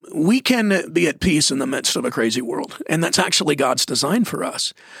we can be at peace in the midst of a crazy world, and that's actually God's design for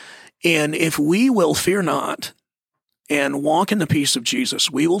us. And if we will fear not and walk in the peace of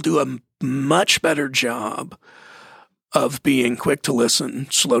Jesus, we will do a much better job of being quick to listen,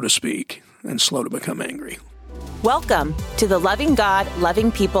 slow to speak, and slow to become angry. Welcome to the Loving God,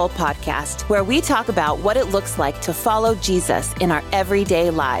 Loving People podcast, where we talk about what it looks like to follow Jesus in our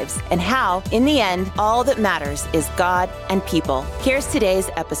everyday lives and how, in the end, all that matters is God and people. Here's today's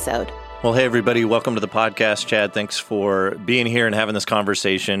episode. Well, hey, everybody. Welcome to the podcast. Chad, thanks for being here and having this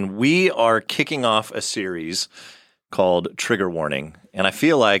conversation. We are kicking off a series called Trigger Warning. And I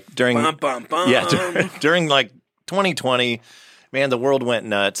feel like during 2020, man, the world went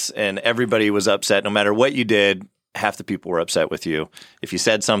nuts and everybody was upset. No matter what you did, half the people were upset with you. If you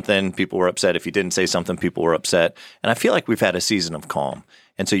said something, people were upset. If you didn't say something, people were upset. And I feel like we've had a season of calm.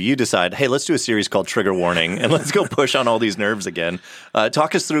 And so you decide, hey, let's do a series called Trigger Warning and let's go push on all these nerves again.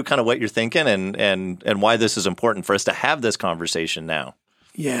 Talk us through kind of what you're thinking and why this is important for us to have this conversation now.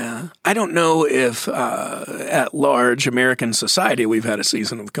 Yeah. I don't know if at large American society we've had a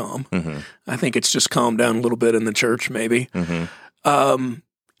season of calm. Mm-hmm. I think it's just calmed down a little bit in the church maybe. Mm-hmm.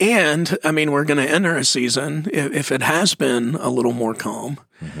 And, I mean, we're going to enter a season, if it has been a little more calm.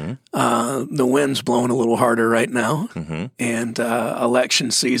 Mm-hmm. The wind's blowing a little harder right now, mm-hmm. and election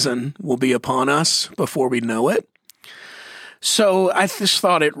season will be upon us before we know it. So I just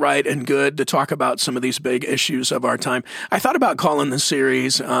thought it right and good to talk about some of these big issues of our time. I thought about calling the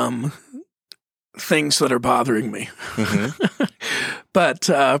series Things That Are Bothering Me. Mm-hmm.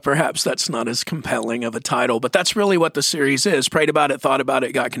 But perhaps that's not as compelling of a title. But that's really what the series is. Prayed about it, thought about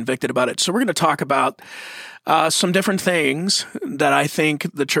it, got convicted about it. So we're going to talk about some different things that I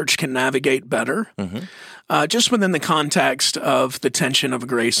think the church can navigate better, mm-hmm. Just within the context of the tension of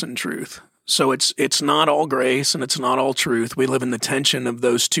grace and truth. So it's not all grace and it's not all truth. We live in the tension of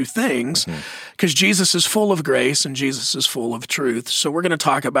those two things because Jesus is full of grace and Jesus is full of truth. So we're going to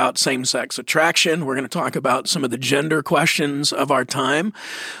talk about same-sex attraction. We're going to talk about some of the gender questions of our time.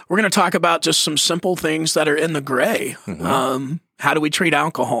 We're going to talk about just some simple things that are in the gray. Mm-hmm. How do we treat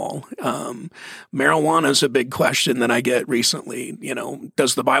alcohol? Marijuana is a big question that I get recently. You know,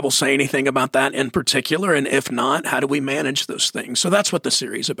 does the Bible say anything about that in particular? And if not, how do we manage those things? So that's what the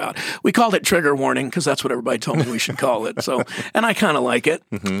series is about. We called it Trigger Warning because that's what everybody told me we should call it. So, and I kind of like it.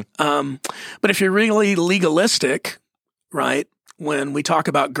 Mm-hmm. But if you're really legalistic, right, when we talk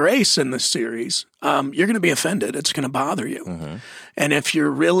about grace in this series, you're going to be offended. It's going to bother you. Mm-hmm. And if you're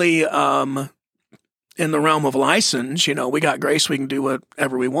really in the realm of license, you know, we got grace, we can do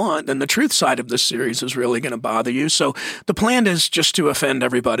whatever we want, then the truth side of this series is really going to bother you. So the plan is just to offend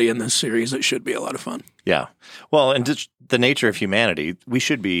everybody in this series. It should be a lot of fun. Yeah. Well, and just the nature of humanity, we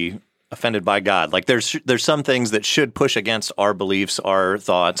should be offended by God. Like there's some things that should push against our beliefs, our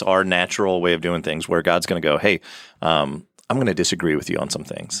thoughts, our natural way of doing things where God's going to go, hey, I'm going to disagree with you on some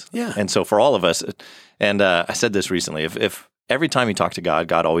things. Yeah. And so for all of us, and I said this recently, if every time you talk to God,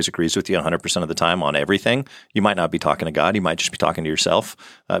 God always agrees with you 100% of the time on everything, you might not be talking to God. You might just be talking to yourself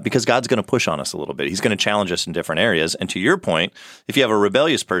because God's going to push on us a little bit. He's going to challenge us in different areas. And to your point, if you have a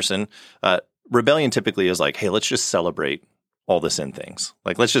rebellious person, rebellion typically is like, hey, let's just celebrate all the sin things.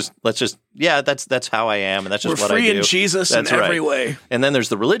 Like, let's just, yeah, that's how I am, and that's just what I do. We're free in Jesus that's in every way. And then there's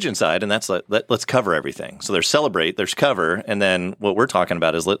the religion side, and that's like, let's cover everything. So there's celebrate, there's cover, and then what we're talking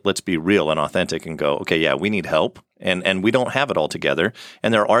about is let's be real and authentic and go, okay, yeah, we need help, and we don't have it all together,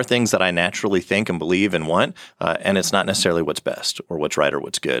 and there are things that I naturally think and believe and want, and it's not necessarily what's best or what's right or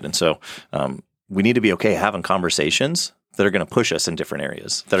what's good. And so we need to be okay having conversations that are going to push us in different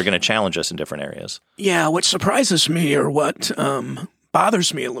areas, that are going to challenge us in different areas. Yeah, what surprises me or what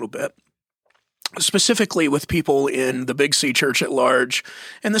bothers me a little bit, specifically with people in the Big C church at large,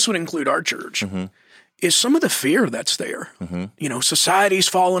 and this would include our church, mm-hmm. is some of the fear that's there. Mm-hmm. You know, society's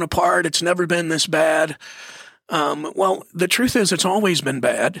falling apart. It's never been this bad. Well, the truth is it's always been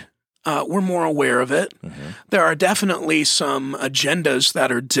bad. We're more aware of it. Mm-hmm. There are definitely some agendas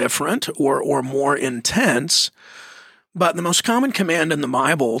that are different or more intense. But the most common command in the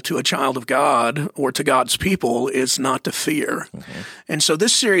Bible to a child of God or to God's people is not to fear. Mm-hmm. And so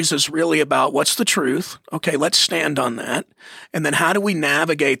this series is really about what's the truth. Okay, let's stand on that. And then how do we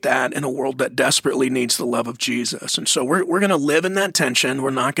navigate that in a world that desperately needs the love of Jesus? And so we're going to live in that tension.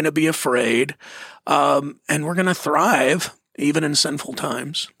 We're not going to be afraid. And we're going to thrive even in sinful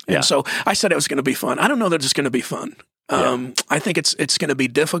times. And so I said it was going to be fun. I don't know that it's going to be fun. I think it's going to be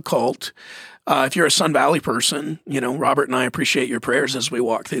difficult. If you're a Sun Valley person, Robert and I appreciate your prayers as we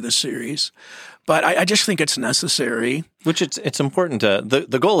walk through this series. But I just think it's necessary. Which it's important to,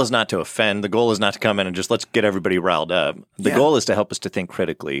 the goal is not to offend. The goal is not to come in and just let's get everybody riled up. The goal is to help us to think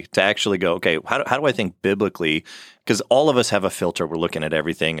critically, to actually go, okay, how do I think biblically? Because all of us have a filter. We're looking at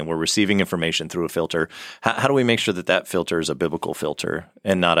everything and we're receiving information through a filter. How do we make sure that filter is a biblical filter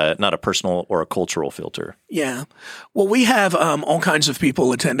and not a personal or a cultural filter? Yeah. Well, we have all kinds of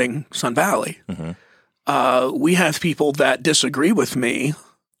people attending Sun Valley. Mm-hmm. We have people that disagree with me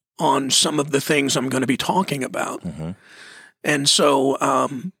on some of the things I'm going to be talking about. Mm-hmm. And so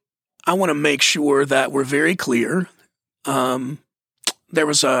I want to make sure that we're very clear. There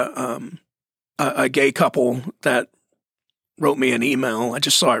was a gay couple that wrote me an email. I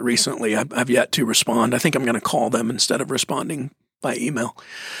just saw it recently. I've yet to respond. I think I'm going to call them instead of responding by email.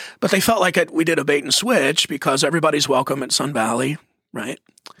 But they felt like we did a bait and switch because everybody's welcome at Sun Valley, right?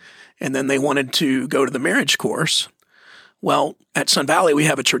 And then they wanted to go to the marriage course. Well, at Sun Valley, we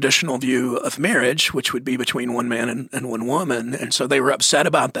have a traditional view of marriage, which would be between one man and one woman. And so they were upset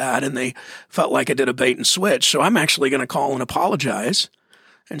about that, and they felt like I did a bait and switch. So I'm actually going to call and apologize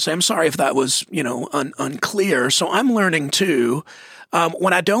and say, I'm sorry if that was, unclear. So I'm learning too.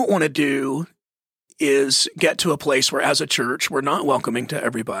 What I don't want to do is get to a place where, as a church, we're not welcoming to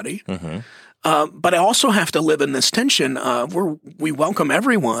everybody. Mm-hmm. But I also have to live in this tension of we welcome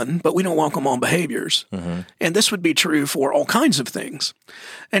everyone, but we don't welcome all behaviors. Mm-hmm. And this would be true for all kinds of things.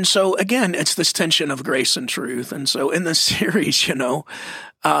 And so, again, it's this tension of grace and truth. And so in this series,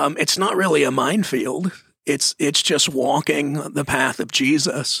 it's not really a minefield. It's just walking the path of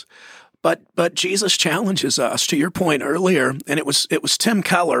Jesus. But Jesus challenges us, to your point earlier, and it was Tim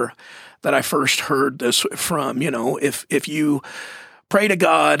Keller that I first heard this from. If you pray to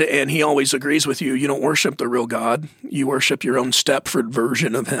God and he always agrees with you, you don't worship the real God. You worship your own Stepford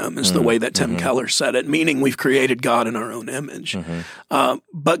version of him, is the way that Tim Keller said it, meaning we've created God in our own image. Mm-hmm.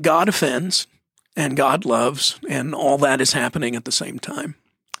 But God offends and God loves, and all that is happening at the same time.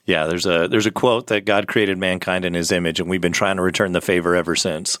 Yeah, there's a quote that God created mankind in his image, and we've been trying to return the favor ever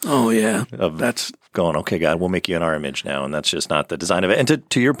since. Oh, yeah. That's going, okay, God, we'll make you in our image now, and that's just not the design of it. And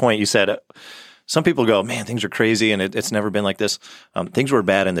to your point, you said some people go, man, things are crazy, and it's never been like this. Things were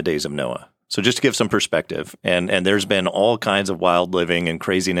bad in the days of Noah. So just to give some perspective, and there's been all kinds of wild living and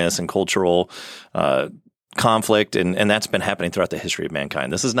craziness and cultural conflict, and that's been happening throughout the history of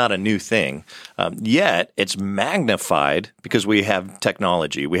mankind. This is not a new thing. Yet it's magnified because we have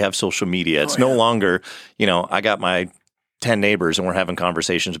technology. We have social media. It's no longer, I got my 10 neighbors and we're having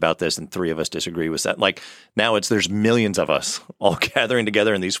conversations about this and 3 of us disagree with that. Like now there's millions of us all gathering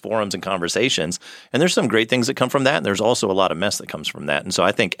together in these forums and conversations. And there's some great things that come from that. And there's also a lot of mess that comes from that. And so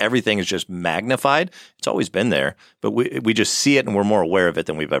I think everything is just magnified. It's always been there, but we just see it and we're more aware of it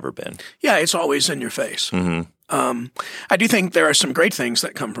than we've ever been. Yeah, it's always in your face. Mm-hmm. I do think there are some great things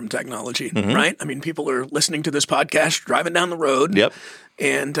that come from technology, right? I mean, people are listening to this podcast, driving down the road. Yep.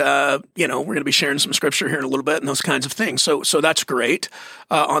 And, we're going to be sharing some scripture here in a little bit and those kinds of things. So that's great.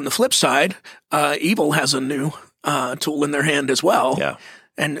 On the flip side, evil has a new tool in their hand as well. Yeah.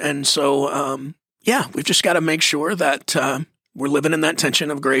 And so, we've just got to make sure that we're living in that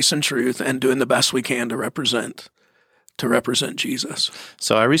tension of grace and truth and doing the best we can to represent Jesus.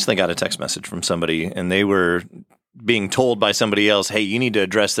 So I recently got a text message from somebody, and they were being told by somebody else, hey, you need to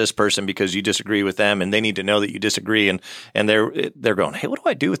address this person because you disagree with them, and they need to know that you disagree. And they're going, hey, what do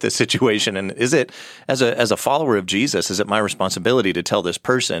I do with this situation? And is it, as a follower of Jesus, is it my responsibility to tell this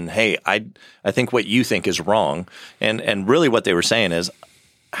person, hey, I think what you think is wrong? And really what they were saying is,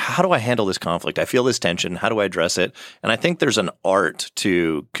 how do I handle this conflict? I feel this tension. How do I address it? And I think there's an art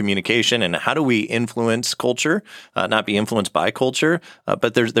to communication and how do we influence culture, not be influenced by culture.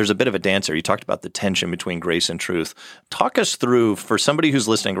 But there's a bit of a dance there. You talked about the tension between grace and truth. Talk us through, for somebody who's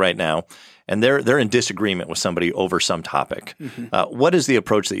listening right now, and they're in disagreement with somebody over some topic. Mm-hmm. What is the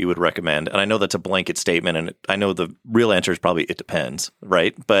approach that you would recommend? And I know that's a blanket statement, and I know the real answer is probably it depends,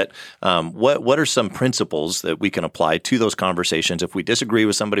 right? But what are some principles that we can apply to those conversations if we disagree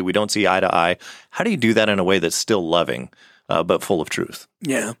with somebody, we don't see eye to eye? How do you do that in a way that's still loving but full of truth?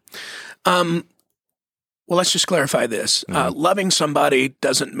 Yeah. Well, let's just clarify this. Mm-hmm. Loving somebody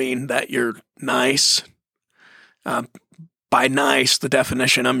doesn't mean that you're nice. By nice, the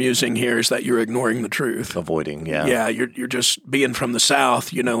definition I'm using here is that you're ignoring the truth. Avoiding, yeah. Yeah, you're just being from the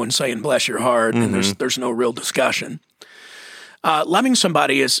South, and saying bless your heart, and there's no real discussion. Loving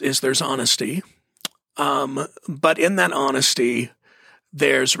somebody is there's honesty. But in that honesty,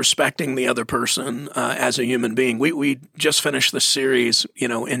 There's respecting the other person as a human being. We just finished this series,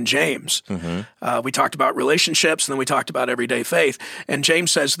 in James. We talked about relationships, and then we talked about everyday faith. And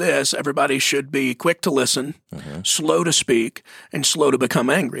James says this: everybody should be quick to listen, slow to speak, and slow to become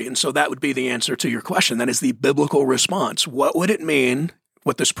angry. And so that would be the answer to your question. That is the biblical response. What would it mean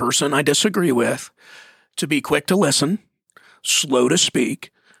with this person I disagree with to be quick to listen, slow to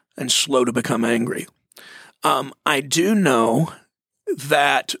speak, and slow to become angry? I do know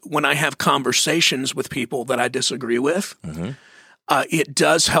that when I have conversations with people that I disagree with, it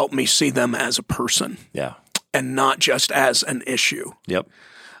does help me see them as a person, and not just as an issue.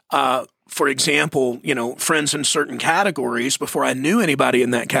 For example, friends in certain categories, before I knew anybody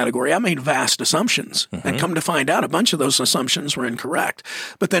in that category, I made vast assumptions. And come to find out, a bunch of those assumptions were incorrect.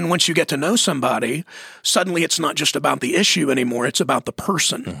 But then once you get to know somebody, suddenly it's not just about the issue anymore, it's about the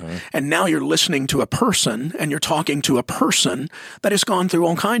person. And now you're listening to a person, and you're talking to a person that has gone through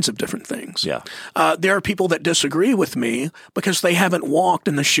all kinds of different things. There are people that disagree with me because they haven't walked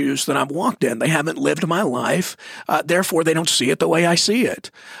in the shoes that I've walked in. They haven't lived my life. Therefore, they don't see it the way I see it.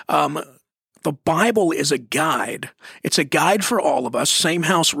 The Bible is a guide. It's a guide for all of us, same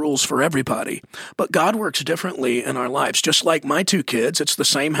house rules for everybody. But God works differently in our lives. Just like my two kids, it's the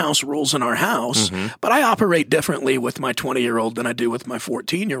same house rules in our house, but I operate differently with my 20-year-old than I do with my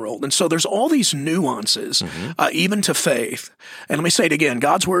 14-year-old. And so there's all these nuances, even to faith. And let me say it again,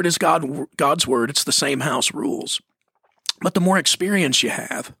 God's word is God's word. It's the same house rules. But the more experience you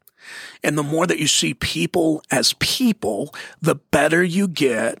have, and the more that you see people as people, the better you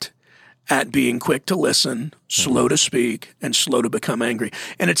get at being quick to listen, slow to speak, and slow to become angry.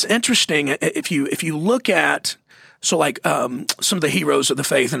 And it's interesting if you look at some of the heroes of the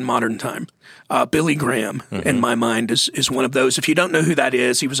faith in modern time. Billy Graham, in my mind, is one of those. If you don't know who that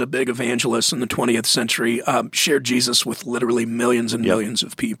is, he was a big evangelist in the 20th century, shared Jesus with literally millions and millions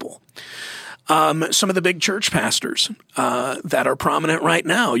of people. Some of the big church pastors that are prominent right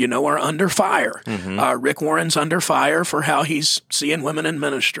now, are under fire. Rick Warren's under fire for how he's seeing women in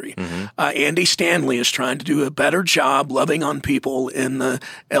ministry. Andy Stanley is trying to do a better job loving on people in the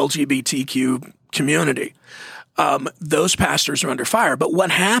LGBTQ community. Those pastors are under fire. But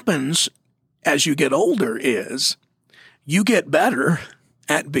what happens as you get older is you get better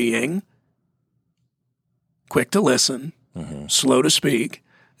at being quick to listen, slow to speak,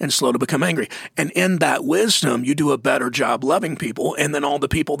 and slow to become angry. And in that wisdom, you do a better job loving people. And then all the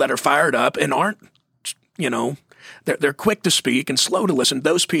people that are fired up and aren't, they're quick to speak and slow to listen.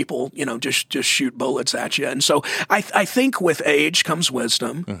 Those people, just shoot bullets at you. And so I think with age comes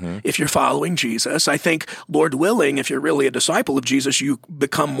wisdom. If you're following Jesus, I think, Lord willing, if you're really a disciple of Jesus, you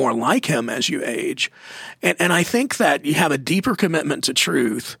become more like him as you age. And I think that you have a deeper commitment to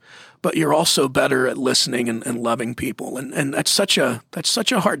truth, but you're also better at listening and loving people. And that's such a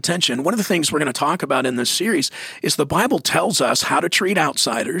hard tension. One of the things we're going to talk about in this series is the Bible tells us how to treat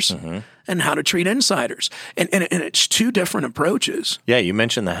outsiders and how to treat insiders. And it's two different approaches. Yeah, you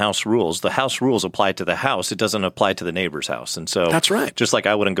mentioned the house rules. The house rules apply to the house. It doesn't apply to the neighbor's house. And so that's right. Just like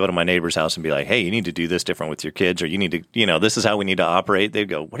I wouldn't go to my neighbor's house and be like, hey, you need to do this different with your kids, or you need to, this is how we need to operate. They'd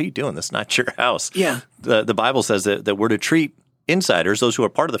go, what are you doing? That's not your house. Yeah. The Bible says that we're to treat insiders, those who are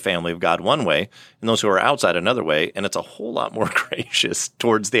part of the family of God, one way, and those who are outside another way. And it's a whole lot more gracious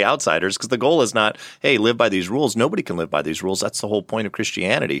towards the outsiders, because the goal is not, hey, live by these rules. Nobody can live by these rules. That's the whole point of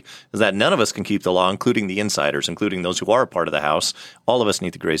Christianity, is that none of us can keep the law, including the insiders, including those who are a part of the house. All of us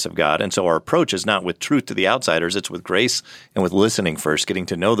need the grace of God. And so our approach is not with truth to the outsiders. It's with grace and with listening first, getting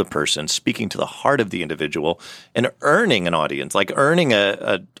to know the person, speaking to the heart of the individual, and earning an audience, like earning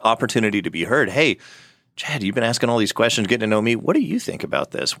an opportunity to be heard. Hey, Chad, you've been asking all these questions, getting to know me. What do you think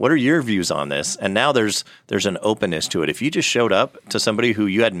about this? What are your views on this? And now there's an openness to it. If you just showed up to somebody who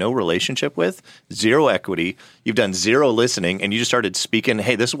you had no relationship with, zero equity, you've done zero listening, and you just started speaking,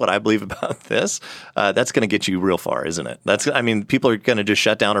 hey, this is what I believe about this, that's going to get you real far, isn't it? People are going to just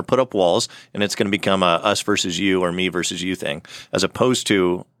shut down or put up walls, and it's going to become a us versus you or me versus you thing, as opposed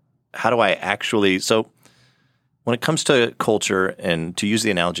to how do I actually – so when it comes to culture, and to use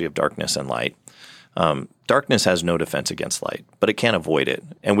the analogy of darkness and light, darkness has no defense against light, but it can't avoid it.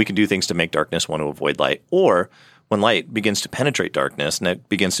 And we can do things to make darkness want to avoid light. Or when light begins to penetrate darkness and it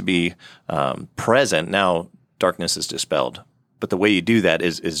begins to be present, now darkness is dispelled. But the way you do that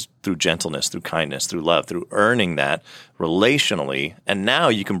is through gentleness, through kindness, through love, through earning that relationally. And now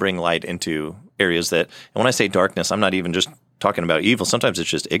you can bring light into areas that, and when I say darkness, I'm not even just talking about evil. Sometimes it's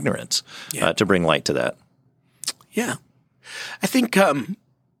just ignorance to bring light to that. Yeah. I think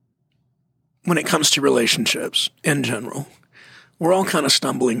when it comes to relationships in general, we're all kind of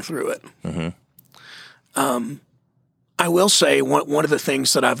stumbling through it. I will say one of the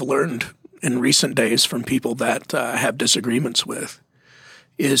things that I've learned in recent days from people that I have disagreements with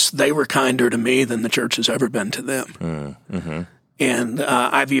is they were kinder to me than the church has ever been to them. Mm-hmm. And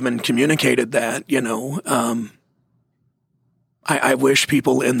I've even communicated that, I wish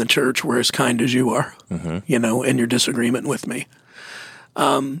people in the church were as kind as you are, in your disagreement with me.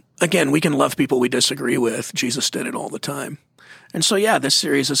 Again, we can love people we disagree with. Jesus did it all the time. And so, this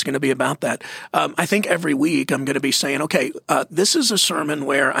series is going to be about that. I think every week I'm going to be saying, okay, this is a sermon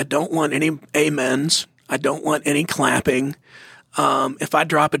where I don't want any amens. I don't want any clapping. If I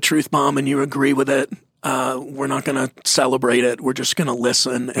drop a truth bomb and you agree with it, we're not going to celebrate it. We're just going to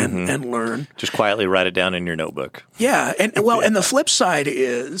listen and learn. Just quietly write it down in your notebook. Yeah. And the flip side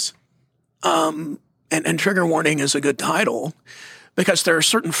is, and trigger warning is a good title, because there are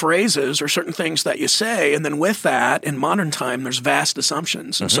certain phrases or certain things that you say, and then with that, in modern time, there's vast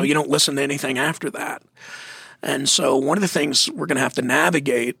assumptions. And so you don't listen to anything after that. And so one of the things we're going to have to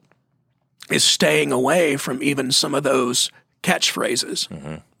navigate is staying away from even some of those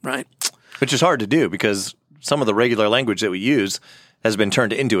catchphrases, right? Which is hard to do because some of the regular language that we use has been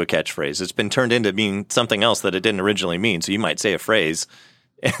turned into a catchphrase. It's been turned into mean something else that it didn't originally mean. So you might say a phrase,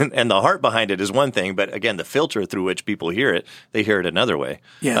 and the heart behind it is one thing, but again, the filter through which people hear it, they hear it another way.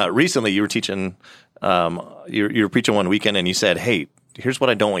 Yeah. Recently, you were teaching, you were preaching one weekend, and you said, "Hey, here's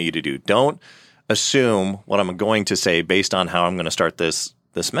what I don't want you to do. Don't assume what I'm going to say based on how I'm going to start this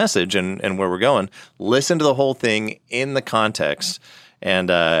message and where we're going. Listen to the whole thing in the context."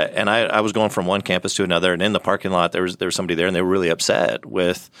 And I was going from one campus to another, and in the parking lot there was somebody there, and they were really upset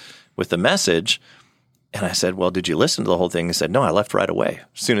with the message. And I said, "Well, did you listen to the whole thing?" He said, "No, I left right away."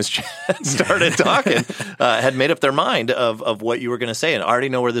 As soon as Chad started talking, had made up their mind of what you were going to say, and I already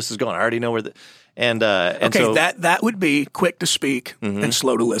know where this is going. I already know where okay, so that would be quick to speak and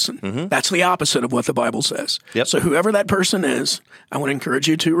slow to listen. That's the opposite of what the Bible says. Yep. So whoever that person is, I want to encourage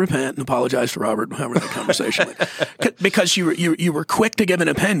you to repent and apologize to Robert, however that conversation went, because you were quick to give an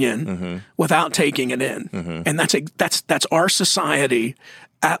opinion without taking it in, and that's our society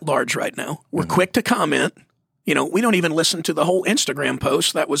at large right now. We're quick to comment. We don't even listen to the whole Instagram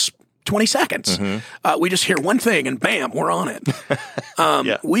post that was 20 seconds. We just hear one thing and bam, we're on it.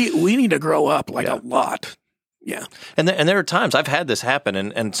 We need to grow up a lot. Yeah. And there are times I've had this happen,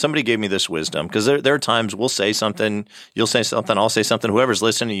 and somebody gave me this wisdom, because there are times we'll say something, you'll say something, I'll say something, whoever's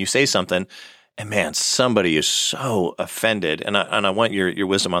listening, you say something, and man, somebody is so offended. And I want your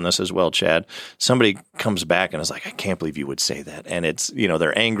wisdom on this as well, Chad. Somebody comes back and is like, "I can't believe you would say that." And it's,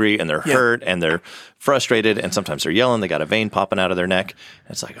 they're angry and they're hurt and they're frustrated, and sometimes they're yelling, they got a vein popping out of their neck.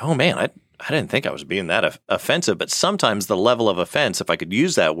 And it's like, oh man, I didn't think I was being that offensive. But sometimes the level of offense, if I could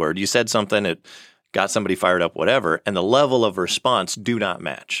use that word, you said something, it got somebody fired up, whatever, and the level of response do not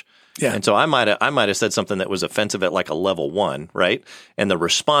match. Yeah. And so I might have said something that was offensive at like a level 1, right? And the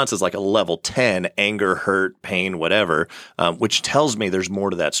response is like a level 10, anger, hurt, pain, whatever, which tells me there's more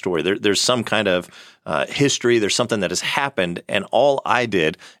to that story. There's some kind of history. There's something that has happened. And all I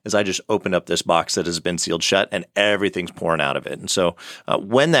did is I just opened up this box that has been sealed shut, and everything's pouring out of it. And so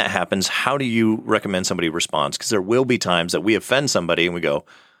when that happens, how do you recommend somebody responds? Because there will be times that we offend somebody and we go,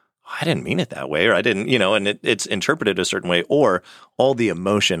 "I didn't mean it that way," or "I didn't," and it's interpreted a certain way, or all the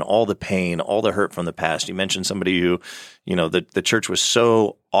emotion, all the pain, all the hurt from the past. You mentioned somebody who, the church was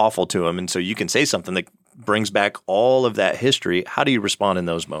so awful to him, and so you can say something that brings back all of that history. How do you respond in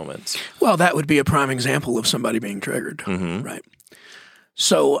those moments? Well, that would be a prime example of somebody being triggered, right?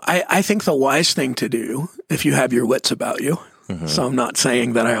 So I think the wise thing to do, if you have your wits about you, so I'm not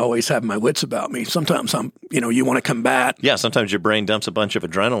saying that I always have my wits about me. Sometimes you want to combat. Yeah, sometimes your brain dumps a bunch of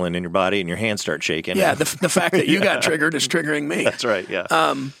adrenaline in your body and your hands start shaking. Yeah, the fact that you got triggered is triggering me. That's right,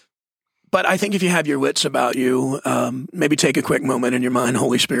 yeah. But I think if you have your wits about you, maybe take a quick moment in your mind,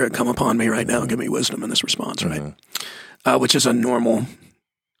 "Holy Spirit, come upon me right now and give me wisdom in this response," right? Which is a normal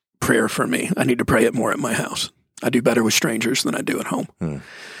prayer for me. I need to pray it more at my house. I do better with strangers than I do at home.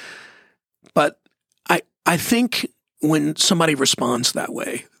 But I think when somebody responds that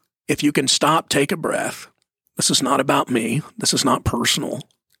way, if you can stop, take a breath. This is not about me. This is not personal.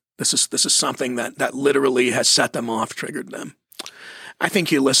 This is something that literally has set them off, triggered them. I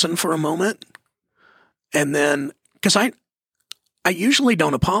think you listen for a moment, and then, because I usually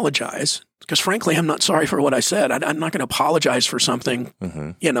don't apologize, because frankly, I'm not sorry for what I said. I'm not going to apologize for something,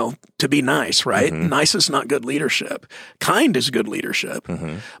 to be nice, right? Nice is not good leadership. Kind is good leadership,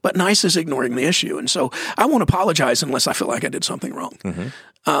 but nice is ignoring the issue. And so I won't apologize unless I feel like I did something wrong.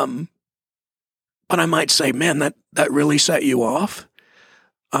 But I might say, "Man, that really set you off.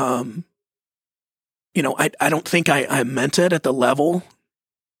 I don't think I meant it at the level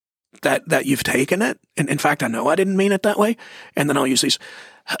that you've taken it. And in fact, I know I didn't mean it that way. And then I'll use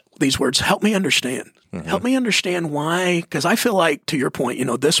these words, help me understand. Mm-hmm. Help me understand why, because I feel like, to your point,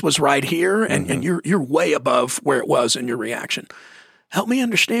 this was right here, and you're way above where it was in your reaction. Help me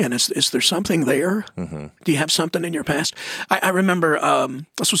understand. Is there something there? Mm-hmm. Do you have something in your past? I remember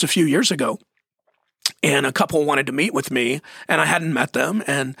this was a few years ago, and a couple wanted to meet with me, and I hadn't met them,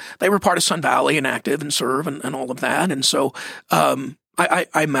 and they were part of Sun Valley and active and serve and all of that. And so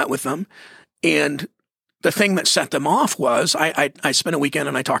I met with them, and the thing that set them off was I spent a weekend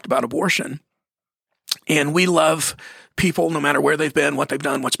and I talked about abortion. And we love people no matter where they've been, what they've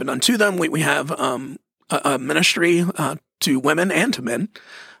done, what's been done to them. We have a ministry to women and to men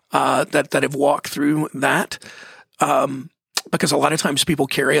that have walked through that. Because a lot of times people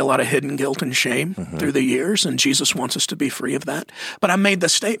carry a lot of hidden guilt and shame through the years, and Jesus wants us to be free of that. But I made the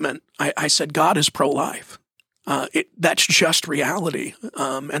statement. I said, God is pro-life. That's just reality.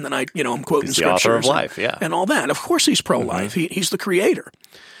 And then I'm quoting He's the scriptures author of life, and all that. Of course he's pro-life. He's the creator.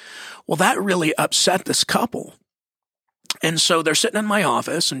 Well, that really upset this couple. And so they're sitting in my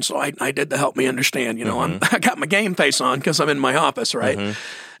office, and so I did the help me understand. I got my game face on because I'm in my office, right?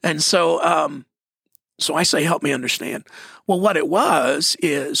 And so so I say, help me understand. Well, what it was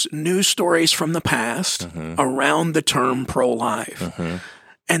is news stories from the past around the term pro-life.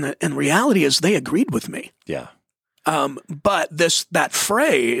 And the reality is they agreed with me. Yeah. But that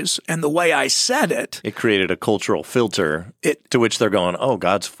phrase and the way I said it created a cultural filter to which they're going, oh,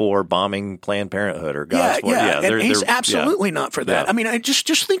 God's for bombing Planned Parenthood, or God's for and he's absolutely not for that. Yeah. I mean,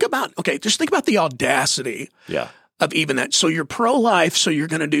 just think about the audacity of even that. So you're pro-life, so you're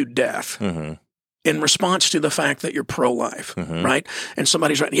going to do death in response to the fact that you're pro-life, right? And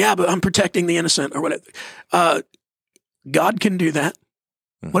somebody's right, but I'm protecting the innocent or whatever. God can do that.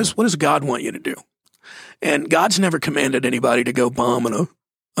 What does God want you to do? And God's never commanded anybody to go bomb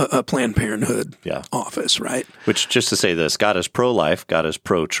a Planned Parenthood office, right? Which, just to say this, God is pro-life, God is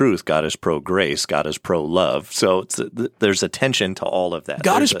pro-truth, God is pro-grace, God is pro-love. So there's a tension to all of that.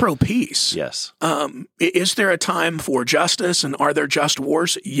 God is pro-peace. Yes. Is there a time for justice, and are there just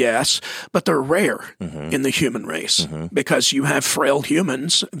wars? Yes, but they're rare in the human race because you have frail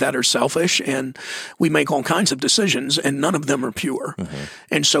humans that are selfish, and we make all kinds of decisions, and none of them are pure.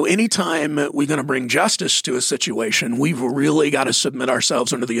 And so anytime we're going to bring justice to a situation, we've really got to submit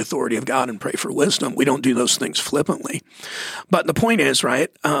ourselves under the authority of God and pray for wisdom. We don't do those things flippantly. But the point is, right,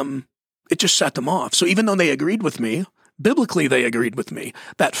 it just set them off. So even though they agreed with me, biblically they agreed with me,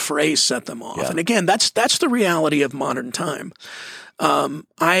 that phrase set them off. Yeah. And again, that's the reality of modern time.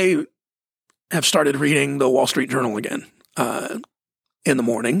 I have started reading the Wall Street Journal again in the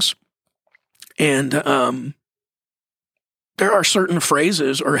mornings. And there are certain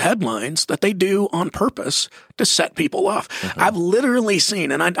phrases or headlines that they do on purpose to set people off. I've literally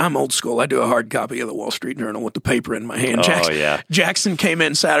seen, and I'm old school, I do a hard copy of the Wall Street Journal with the paper in my hand. Jackson came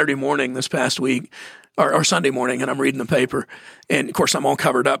in Saturday morning this past week, or Sunday morning, and I'm reading the paper. And, of course, I'm all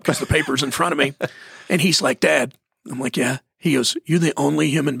covered up because the paper's in front of me. And he's like, Dad. I'm like, yeah. He goes, you're the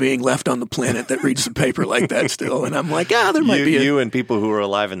only human being left on the planet that reads the paper like that still. And I'm like, there might be you and people who were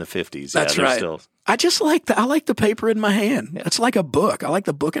alive in the 50s. That's right. I just like I like the paper in my hand. Yeah. It's like a book. I like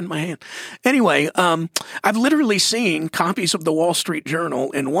the book in my hand. Anyway, I've literally seen copies of the Wall Street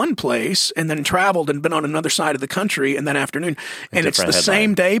Journal in one place and then traveled and been on another side of the country in that afternoon. And it's the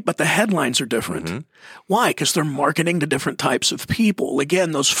same day, but the headlines are different. Why? Because they're marketing to different types of people.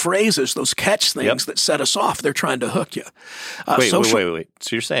 Again, those phrases, those catch things that set us off, they're trying to hook you. Wait. So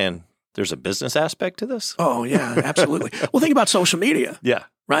you're saying there's a business aspect to this? Oh, yeah, absolutely. Well, think about social media. Yeah.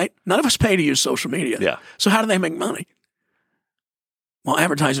 Right? None of us pay to use social media. Yeah. So how do they make money? Well,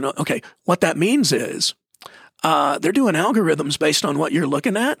 advertising. Okay. What that means is they're doing algorithms based on what you're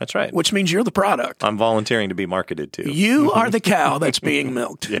looking at. That's right. Which means you're the product. I'm volunteering to be marketed to. You are the cow that's being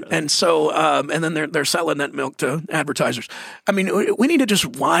milked. Yeah. And so, and then they're selling that milk to advertisers. I mean, we need to just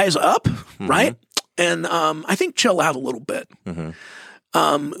wise up, right? And I think chill out a little bit.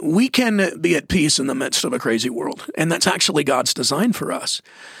 We can be at peace in the midst of a crazy world, and that's actually God's design for us.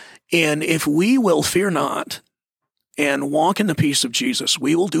 And if we will fear not and walk in the peace of Jesus,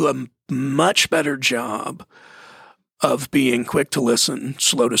 we will do a much better job of being quick to listen,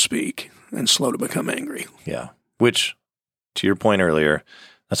 slow to speak, and slow to become angry. Yeah. Which, to your point earlier,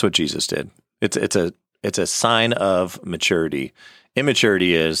 that's what Jesus did. It's a sign of maturity.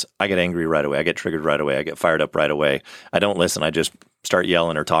 Immaturity is I get angry right away. I get triggered right away. I get fired up right away. I don't listen. I just start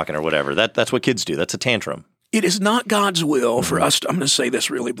yelling or talking or whatever. That's what kids do. That's a tantrum. It is not God's will for us to, I'm going to say this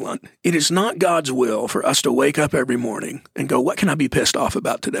really blunt. It is not God's will for us to wake up every morning and go, what can I be pissed off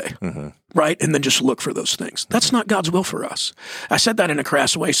about today? Right? And then just look for those things. That's not God's will for us. I said that in a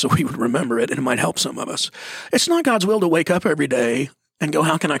crass way so we would remember it and it might help some of us. It's not God's will to wake up every day and go,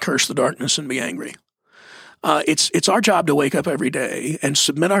 how can I curse the darkness and be angry? It's our job to wake up every day and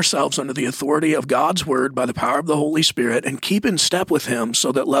submit ourselves under the authority of God's word by the power of the Holy Spirit and keep in step with him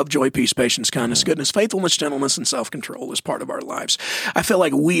so that love, joy, peace, patience, kindness, goodness, faithfulness, gentleness, and self-control is part of our lives. I feel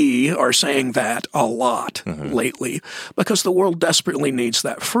like we are saying that a lot lately because the world desperately needs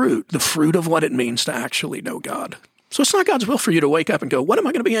that fruit, the fruit of what it means to actually know God. So it's not God's will for you to wake up and go, what am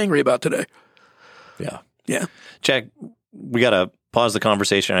I going to be angry about today? Yeah. Jack, we got to pause the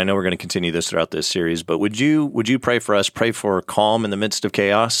conversation. I know we're going to continue this throughout this series, but would you pray for us, pray for calm in the midst of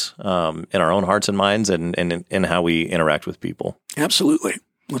chaos in our own hearts and minds and in how we interact with people? Absolutely.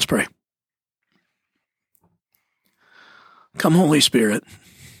 Let's pray. Come, Holy Spirit.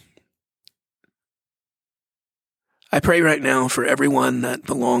 I pray right now for everyone that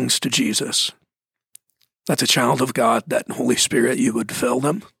belongs to Jesus, that's a child of God, that Holy Spirit, you would fill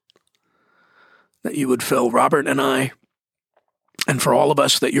them, that you would fill Robert and I, and for all of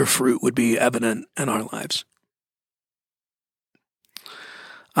us, that your fruit would be evident in our lives.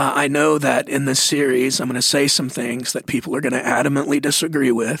 I know that in this series, I'm going to say some things that people are going to adamantly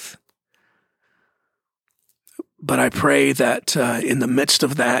disagree with. But I pray that in the midst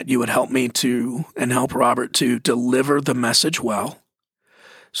of that, you would help me to, and help Robert to deliver the message well,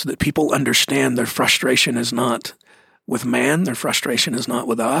 so that people understand their frustration is not with man, their frustration is not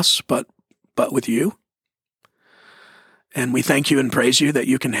with us, but with you. And we thank you and praise you that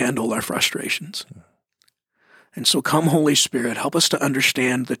you can handle our frustrations. And so come, Holy Spirit, help us to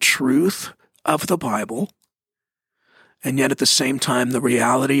understand the truth of the Bible, and yet at the same time, the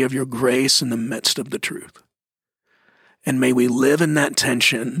reality of your grace in the midst of the truth. And may we live in that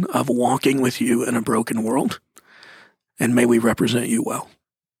tension of walking with you in a broken world, and may we represent you well.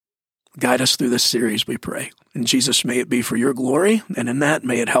 Guide us through this series, we pray. And Jesus, may it be for your glory, and in that,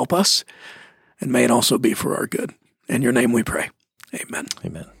 may it help us, and may it also be for our good. In your name we pray. Amen.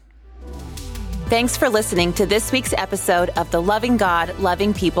 Amen. Thanks for listening to this week's episode of the Loving God,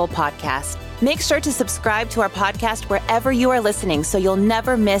 Loving People podcast. Make sure to subscribe to our podcast wherever you are listening so you'll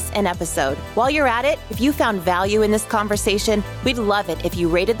never miss an episode. While you're at it, if you found value in this conversation, we'd love it if you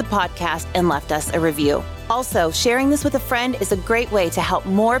rated the podcast and left us a review. Also, sharing this with a friend is a great way to help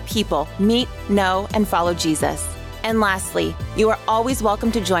more people meet, know, and follow Jesus. And lastly, you are always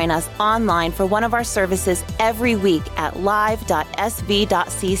welcome to join us online for one of our services every week at live.sv.cc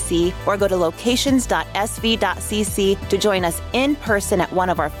or go to locations.sv.cc to join us in person at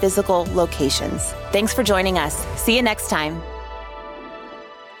one of our physical locations. Thanks for joining us. See you next time.